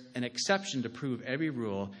there's an exception to prove every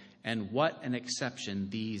rule, and what an exception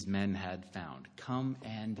these men had found. Come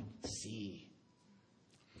and see.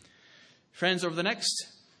 Friends, over the next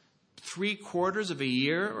 3/4 of a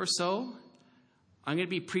year or so, I'm going to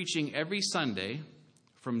be preaching every Sunday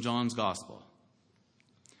from John's Gospel.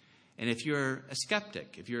 And if you're a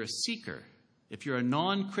skeptic, if you're a seeker, if you're a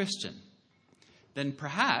non-Christian, then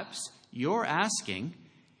perhaps you're asking,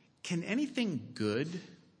 can anything good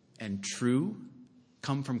and true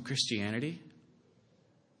come from Christianity?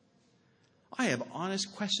 I have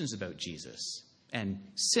honest questions about Jesus and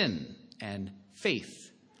sin and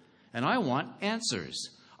faith, and I want answers.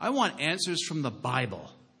 I want answers from the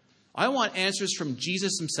Bible. I want answers from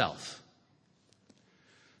Jesus himself.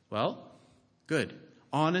 Well, good.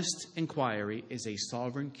 Honest inquiry is a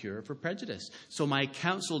sovereign cure for prejudice. So my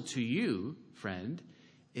counsel to you, friend,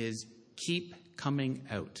 is keep coming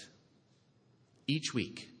out each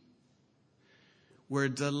week. We're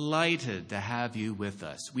delighted to have you with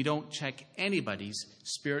us. We don't check anybody's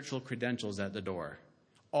spiritual credentials at the door.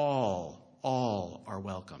 All are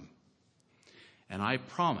welcome. And I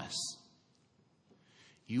promise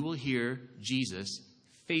you will hear Jesus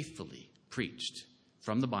faithfully preached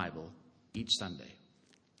from the Bible each Sunday.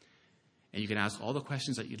 And you can ask all the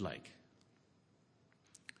questions that you'd like.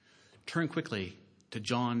 Turn quickly to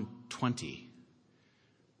John 20,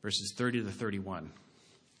 verses 30 to 31.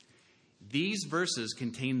 These verses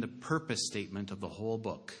contain the purpose statement of the whole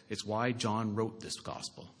book. It's why John wrote this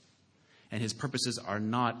gospel. And his purposes are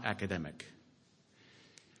not academic.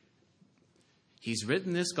 He's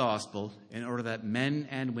written this gospel in order that men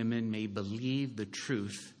and women may believe the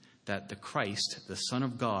truth that the Christ, the Son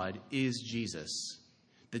of God, is Jesus.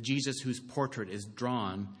 The Jesus whose portrait is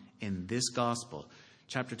drawn in this gospel.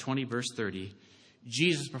 Chapter 20, verse 30.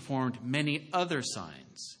 Jesus performed many other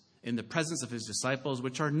signs in the presence of his disciples,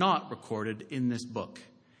 which are not recorded in this book.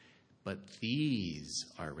 But these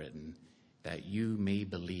are written that you may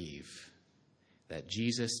believe that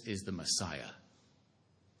Jesus is the Messiah,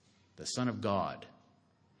 the Son of God,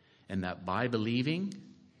 and that by believing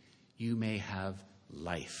you may have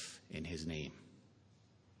life in his name.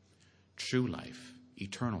 True life,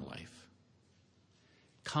 eternal life.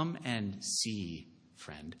 Come and see,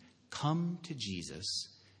 friend. Come to Jesus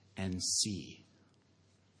and see.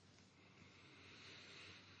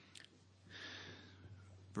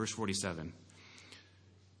 Verse 47.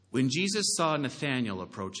 When Jesus saw Nathanael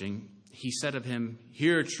approaching, he said of him,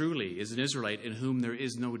 "Here truly is an Israelite in whom there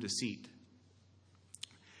is no deceit."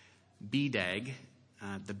 BDAG,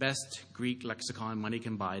 the best Greek lexicon money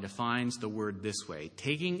can buy, defines the word this way: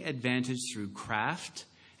 taking advantage through craft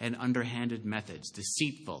and underhanded methods,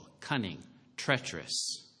 deceitful, cunning,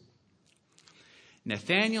 treacherous.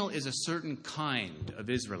 Nathanael is a certain kind of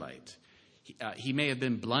Israelite. He may have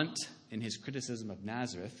been blunt in his criticism of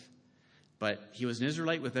Nazareth, but he was an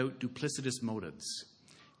Israelite without duplicitous motives.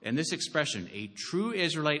 And this expression, a true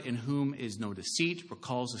Israelite in whom is no deceit,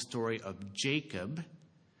 recalls the story of Jacob,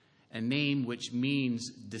 a name which means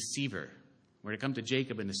deceiver. We're going to come to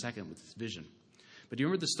Jacob in a second with this vision. But do you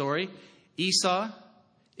remember the story? Esau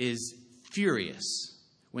is furious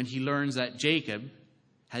when he learns that Jacob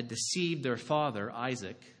had deceived their father,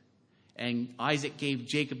 Isaac, and Isaac gave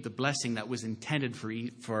Jacob the blessing that was intended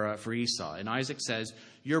for Esau. And Isaac says,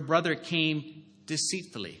 "Your brother came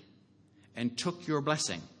deceitfully and took your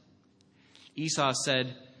blessing." Esau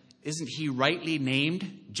said, "Isn't he rightly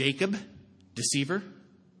named Jacob, deceiver?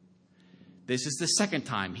 This is the second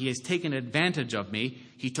time he has taken advantage of me.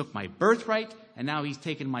 He took my birthright, and now he's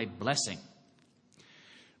taken my blessing."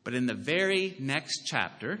 But in the very next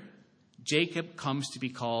chapter, Jacob comes to be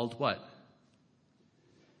called what?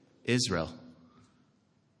 Israel.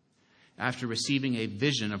 After receiving a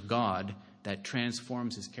vision of God that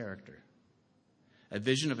transforms his character. A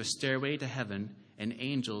vision of a stairway to heaven and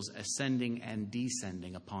angels ascending and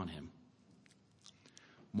descending upon him.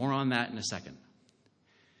 More on that in a second.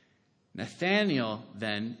 Nathanael,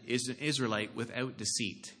 then, is an Israelite without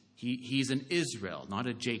deceit. He's an Israel, not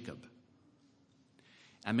a Jacob.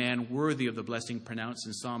 A man worthy of the blessing pronounced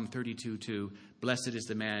in Psalm 32:2, "Blessed is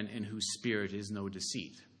the man in whose spirit is no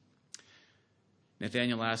deceit."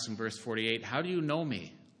 Nathanael asks in verse 48, "How do you know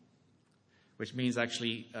me?" Which means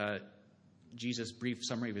actually Jesus' brief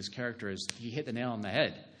summary of his character is he hit the nail on the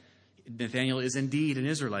head. Nathanael is indeed an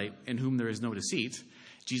Israelite in whom there is no deceit.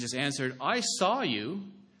 Jesus answered, "I saw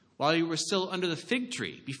you while you were still under the fig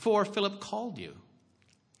tree, before Philip called you."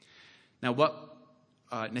 Now, what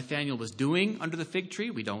Nathanael was doing under the fig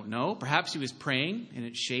tree, we don't know. Perhaps he was praying in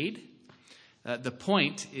its shade. The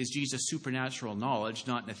point is Jesus' supernatural knowledge,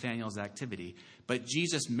 not Nathanael's activity. But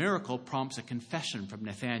Jesus' miracle prompts a confession from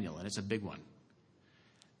Nathanael, and it's a big one.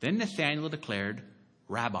 Then Nathanael declared,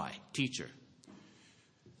 "Rabbi, teacher,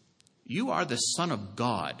 you are the Son of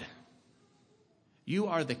God. You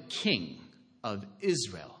are the King of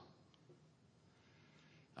Israel."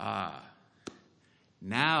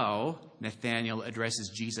 Now Nathanael addresses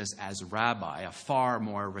Jesus as rabbi, a far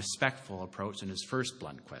more respectful approach than his first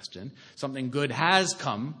blunt question. Something good has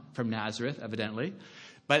come from Nazareth, evidently.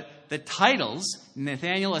 But the titles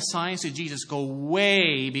Nathanael assigns to Jesus go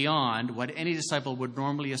way beyond what any disciple would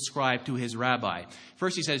normally ascribe to his rabbi.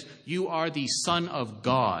 First he says, "You are the Son of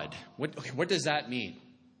God." What does that mean?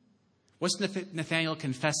 What's Nathanael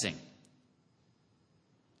confessing?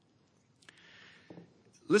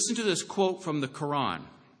 Listen to this quote from the Quran,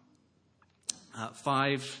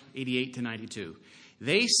 5:88 to 92.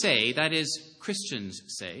 They say, that is, Christians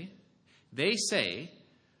say, they say,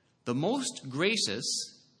 "The most gracious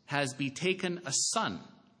has betaken a son.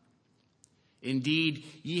 Indeed,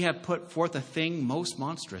 ye have put forth a thing most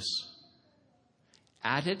monstrous.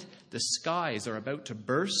 At it, the skies are about to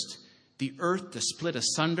burst, the earth to split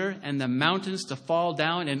asunder, and the mountains to fall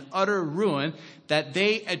down in utter ruin, that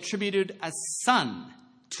they attributed a son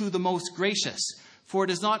to the most gracious. For it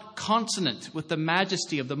is not consonant with the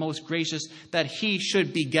majesty of the most gracious that he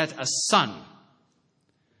should beget a son."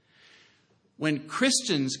 When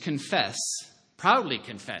Christians proudly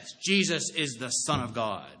confess, Jesus is the Son of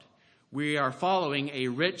God, we are following a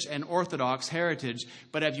rich and orthodox heritage.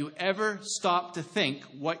 But have you ever stopped to think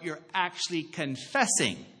what you're actually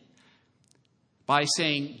confessing by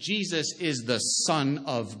saying Jesus is the Son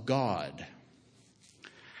of God?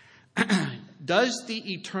 Does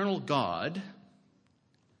the eternal God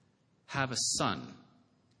have a son?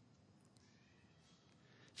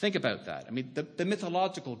 Think about that. I mean, the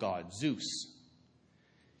mythological god, Zeus,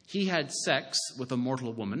 he had sex with a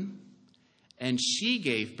mortal woman, and she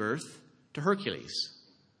gave birth to Hercules.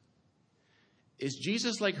 Is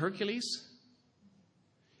Jesus like Hercules?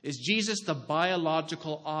 Is Jesus the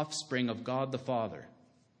biological offspring of God the Father?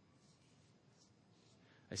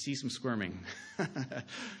 I see some squirming.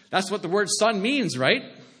 That's what the word son means, right?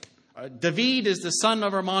 David is the son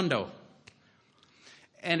of Armando.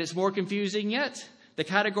 And it's more confusing yet. The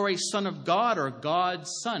category Son of God or God's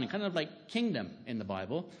Son, kind of like kingdom in the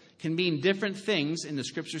Bible, can mean different things in the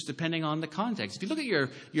Scriptures depending on the context. If you look at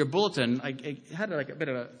your bulletin, I had like a bit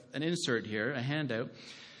of an insert here, a handout.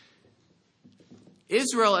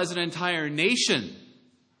 Israel as an entire nation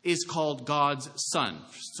is called God's son.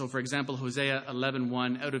 So, for example, Hosea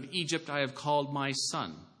 11:1, "Out of Egypt I have called my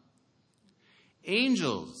son."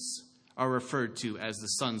 Angels are referred to as the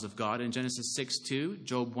sons of God in Genesis 6:2,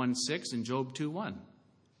 Job 1:6, and Job 2:1.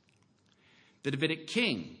 The Davidic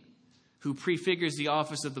king, who prefigures the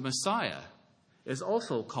office of the Messiah, is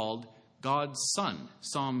also called God's son.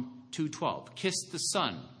 Psalm 2:12, "Kiss the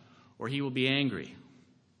Son, or he will be angry."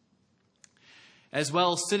 As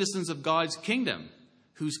well, citizens of God's kingdom,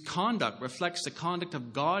 whose conduct reflects the conduct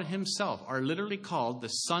of God himself, are literally called the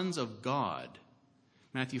sons of God.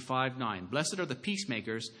 Matthew 5:9, "Blessed are the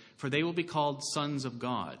peacemakers, for they will be called sons of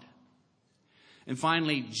God." And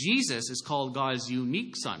finally, Jesus is called God's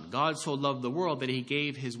unique son. God so loved the world that he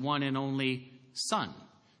gave his one and only Son.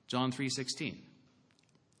 John 3:16.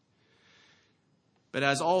 But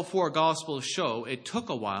as all four Gospels show, it took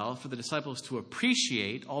a while for the disciples to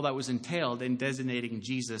appreciate all that was entailed in designating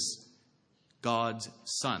Jesus God's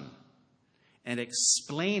Son. And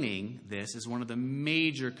explaining this is one of the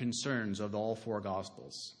major concerns of all four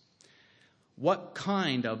Gospels. What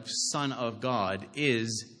kind of Son of God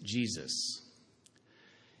is Jesus?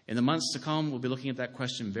 In the months to come, we'll be looking at that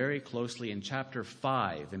question very closely in chapter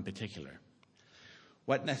 5 in particular.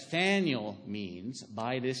 What Nathanael means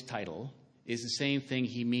by this title is the same thing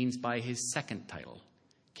he means by his second title,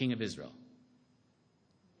 King of Israel,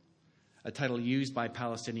 a title used by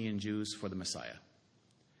Palestinian Jews for the Messiah.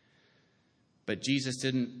 But Jesus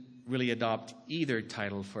didn't really adopt either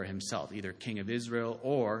title for himself, either King of Israel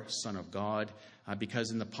or Son of God,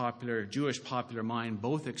 because in the Jewish popular mind,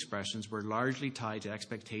 both expressions were largely tied to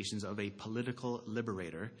expectations of a political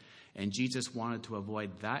liberator, and Jesus wanted to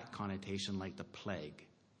avoid that connotation like the plague.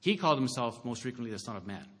 He called himself most frequently the Son of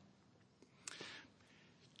Man.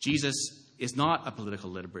 Jesus is not a political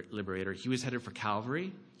liberator. He was headed for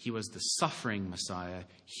Calvary. He was the suffering Messiah.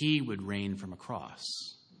 He would reign from a cross.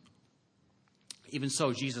 Even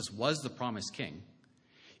so, Jesus was the promised king,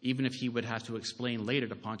 even if he would have to explain later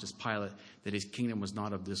to Pontius Pilate that his kingdom was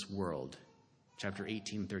not of this world. Chapter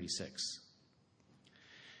 18:36.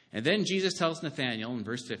 And then Jesus tells Nathanael in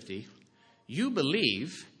verse 50, "You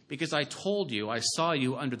believe because I told you I saw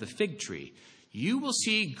you under the fig tree. You will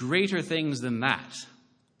see greater things than that,"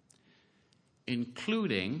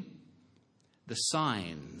 including the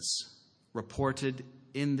signs reported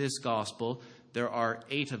in this gospel. There are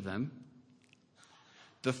 8 of them,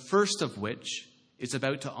 the first of which is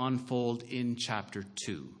about to unfold in chapter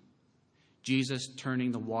 2. Jesus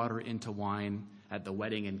turning the water into wine at the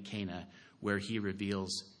wedding in Cana, where he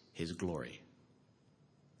reveals his glory.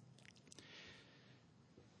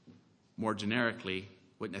 More generically,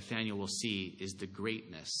 what Nathanael will see is the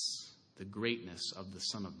greatness of the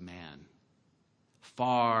Son of Man,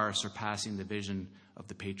 far surpassing the vision of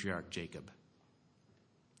the patriarch Jacob.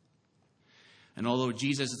 And although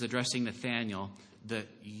Jesus is addressing Nathanael, the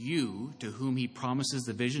you to whom he promises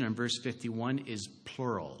the vision in verse 51 is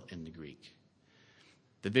plural in the Greek.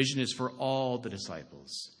 The vision is for all the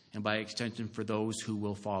disciples, and by extension for those who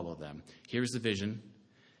will follow them. Here's the vision.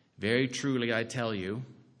 Very truly I tell you,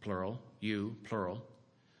 plural, you, plural,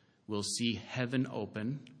 will see heaven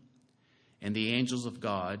open and the angels of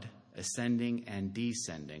God ascending and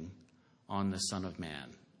descending on the Son of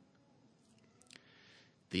Man.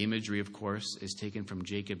 The imagery, of course, is taken from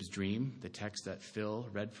Jacob's dream, the text that Phil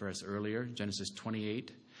read for us earlier, Genesis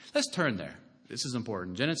 28. Let's turn there. This is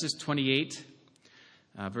important. Genesis 28,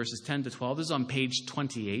 verses 10 to 12. This is on page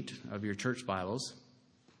 28 of your church Bibles.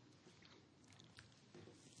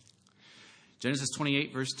 Genesis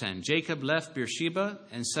 28, verse 10. Jacob left Beersheba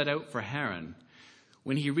and set out for Haran.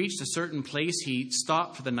 When he reached a certain place, he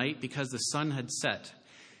stopped for the night because the sun had set.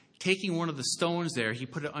 Taking one of the stones there, he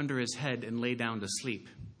put it under his head and lay down to sleep.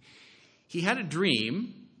 He had a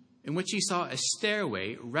dream in which he saw a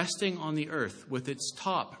stairway resting on the earth with its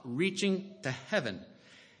top reaching to heaven.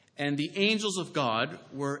 And the angels of God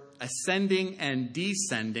were ascending and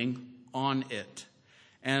descending on it.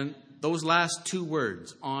 And those last two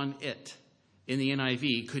words, on it, in the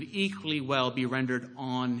NIV, could equally well be rendered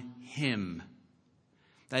on him.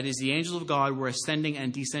 That is, the angels of God were ascending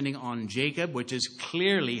and descending on Jacob, which is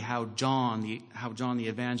clearly how John the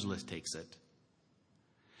Evangelist takes it.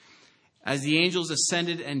 As the angels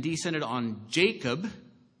ascended and descended on Jacob,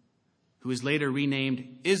 who is later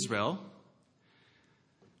renamed Israel,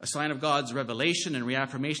 a sign of God's revelation and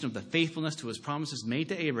reaffirmation of the faithfulness to his promises made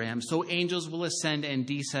to Abraham, so angels will ascend and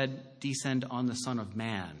descend on the Son of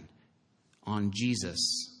Man, on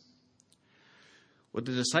Jesus. What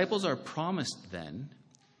the disciples are promised then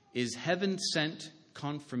is heaven-sent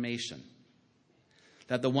confirmation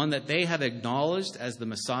that the one that they have acknowledged as the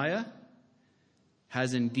Messiah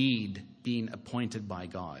has indeed been appointed by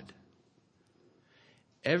God.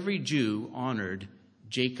 Every Jew honored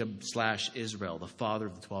Jacob/Israel, the father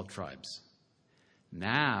of the 12 tribes.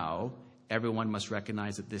 Now, everyone must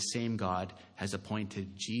recognize that this same God has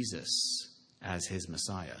appointed Jesus as his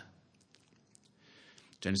Messiah.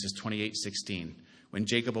 Genesis 28:16. When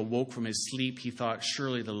Jacob awoke from his sleep, he thought,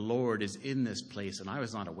 surely the Lord is in this place, and I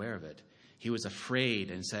was not aware of it. He was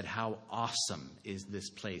afraid and said, how awesome is this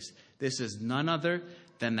place? This is none other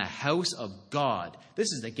than the house of God.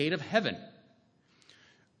 This is the gate of heaven.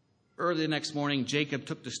 Early the next morning, Jacob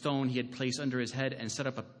took the stone he had placed under his head and set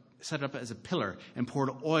it up as a pillar and poured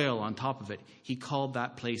oil on top of it. He called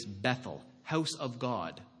that place Bethel, house of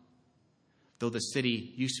God, though the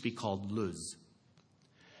city used to be called Luz.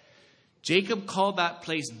 Jacob called that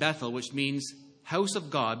place Bethel, which means house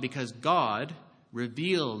of God, because God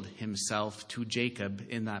revealed himself to Jacob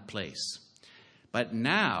in that place. But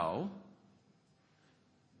now,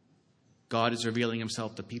 God is revealing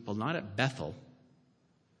himself to people not at Bethel,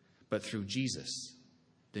 but through Jesus,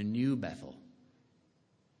 the new Bethel.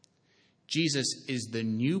 Jesus is the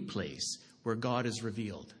new place where God is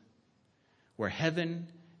revealed, where heaven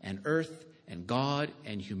and earth and God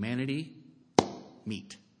and humanity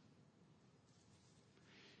meet.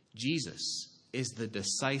 Jesus is the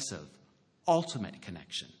decisive, ultimate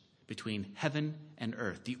connection between heaven and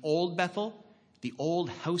earth. The old Bethel, the old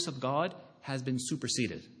house of God, has been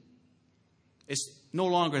superseded. It's no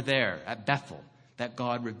longer there at Bethel that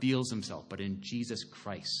God reveals himself, but in Jesus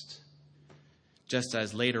Christ. Just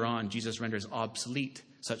as later on, Jesus renders obsolete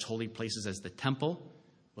such holy places as the temple.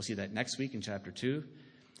 We'll see that next week in chapter 2,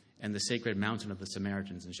 and the sacred mountain of the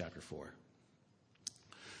Samaritans in chapter 4.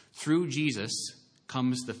 Through Jesus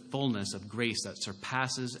comes the fullness of grace that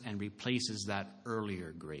surpasses and replaces that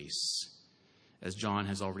earlier grace, as John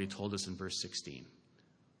has already told us in verse 16.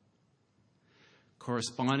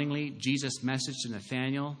 Correspondingly, Jesus' message to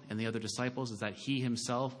Nathanael and the other disciples is that he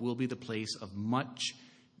himself will be the place of much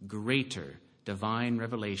greater divine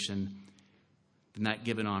revelation than that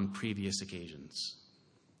given on previous occasions.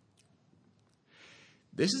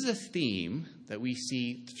 This is a theme that we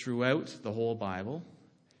see throughout the whole Bible.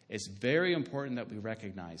 It's very important that we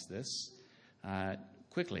recognize this.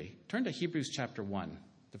 Quickly, turn to Hebrews chapter 1,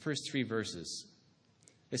 the first 3 verses.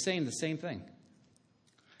 It's saying the same thing.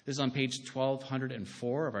 This is on page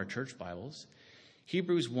 1204 of our church Bibles.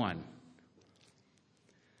 Hebrews 1.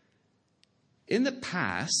 In the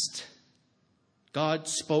past, God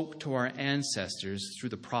spoke to our ancestors through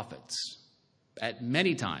the prophets. at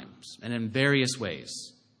many times and in various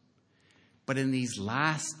ways. But in these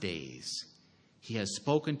last days, he has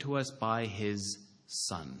spoken to us by his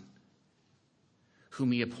Son,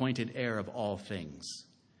 whom he appointed heir of all things,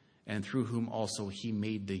 and through whom also he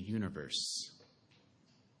made the universe.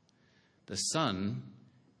 The Son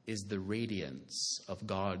is the radiance of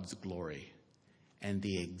God's glory and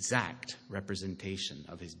the exact representation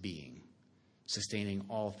of his being, sustaining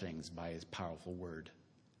all things by his powerful word.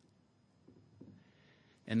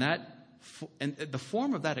 And the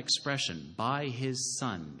form of that expression, by his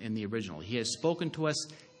Son, in the original, he has spoken to us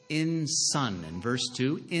in Son, in verse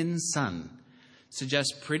 2, in Son,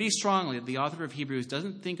 suggests pretty strongly that the author of Hebrews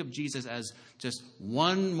doesn't think of Jesus as just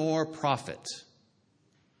one more prophet,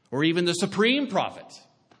 or even the supreme prophet.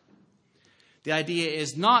 The idea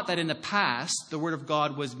is not that in the past the word of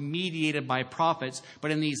God was mediated by prophets,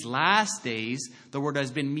 but in these last days the word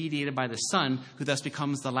has been mediated by the Son, who thus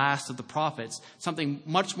becomes the last of the prophets. Something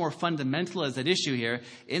much more fundamental is at issue here.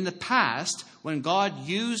 In the past, when God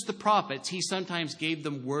used the prophets, he sometimes gave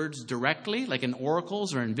them words directly, like in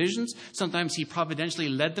oracles or in visions. Sometimes he providentially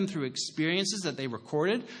led them through experiences that they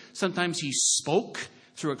recorded. Sometimes he spoke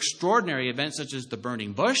through extraordinary events such as the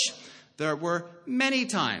burning bush. There were many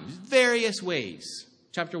times, various ways.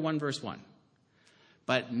 Chapter 1, verse 1.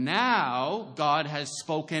 But now God has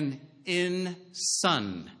spoken in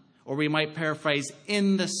Son, or we might paraphrase,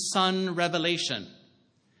 in the Son revelation.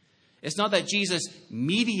 It's not that Jesus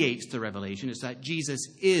mediates the revelation, it's that Jesus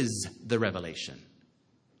is the revelation.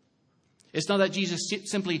 It's not that Jesus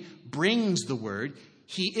simply brings the word.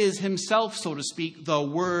 He is himself, so to speak, the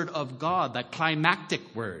Word of God, that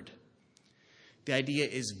climactic word. The idea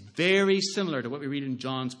is very similar to what we read in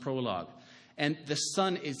John's prologue. And the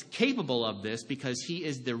Son is capable of this because he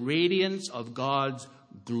is the radiance of God's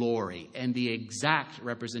glory and the exact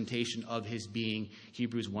representation of his being,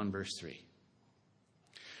 Hebrews 1, verse 3.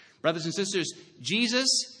 Brothers and sisters,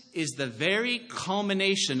 Jesus is the very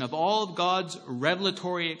culmination of all of God's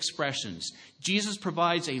revelatory expressions. Jesus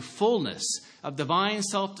provides a fullness of divine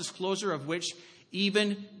self-disclosure of which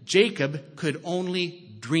even Jacob could only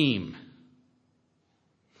dream.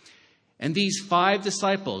 And these 5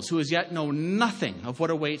 disciples, who as yet know nothing of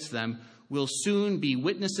what awaits them, will soon be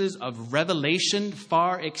witnesses of revelation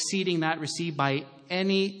far exceeding that received by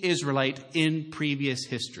any Israelite in previous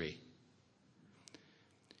history.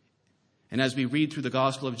 And as we read through the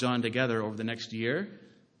Gospel of John together over the next year,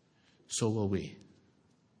 so will we.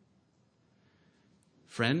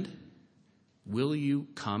 Friend, will you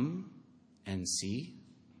come and see?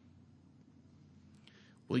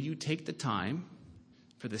 Will you take the time,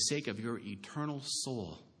 for the sake of your eternal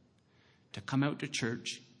soul, to come out to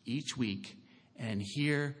church each week and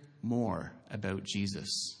hear more about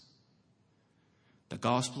Jesus? The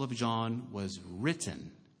Gospel of John was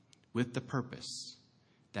written with the purpose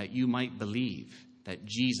that you might believe that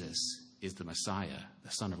Jesus is the Messiah,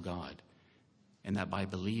 the Son of God, and that by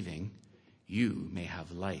believing, you may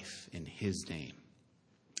have life in his name.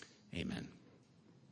 Amen.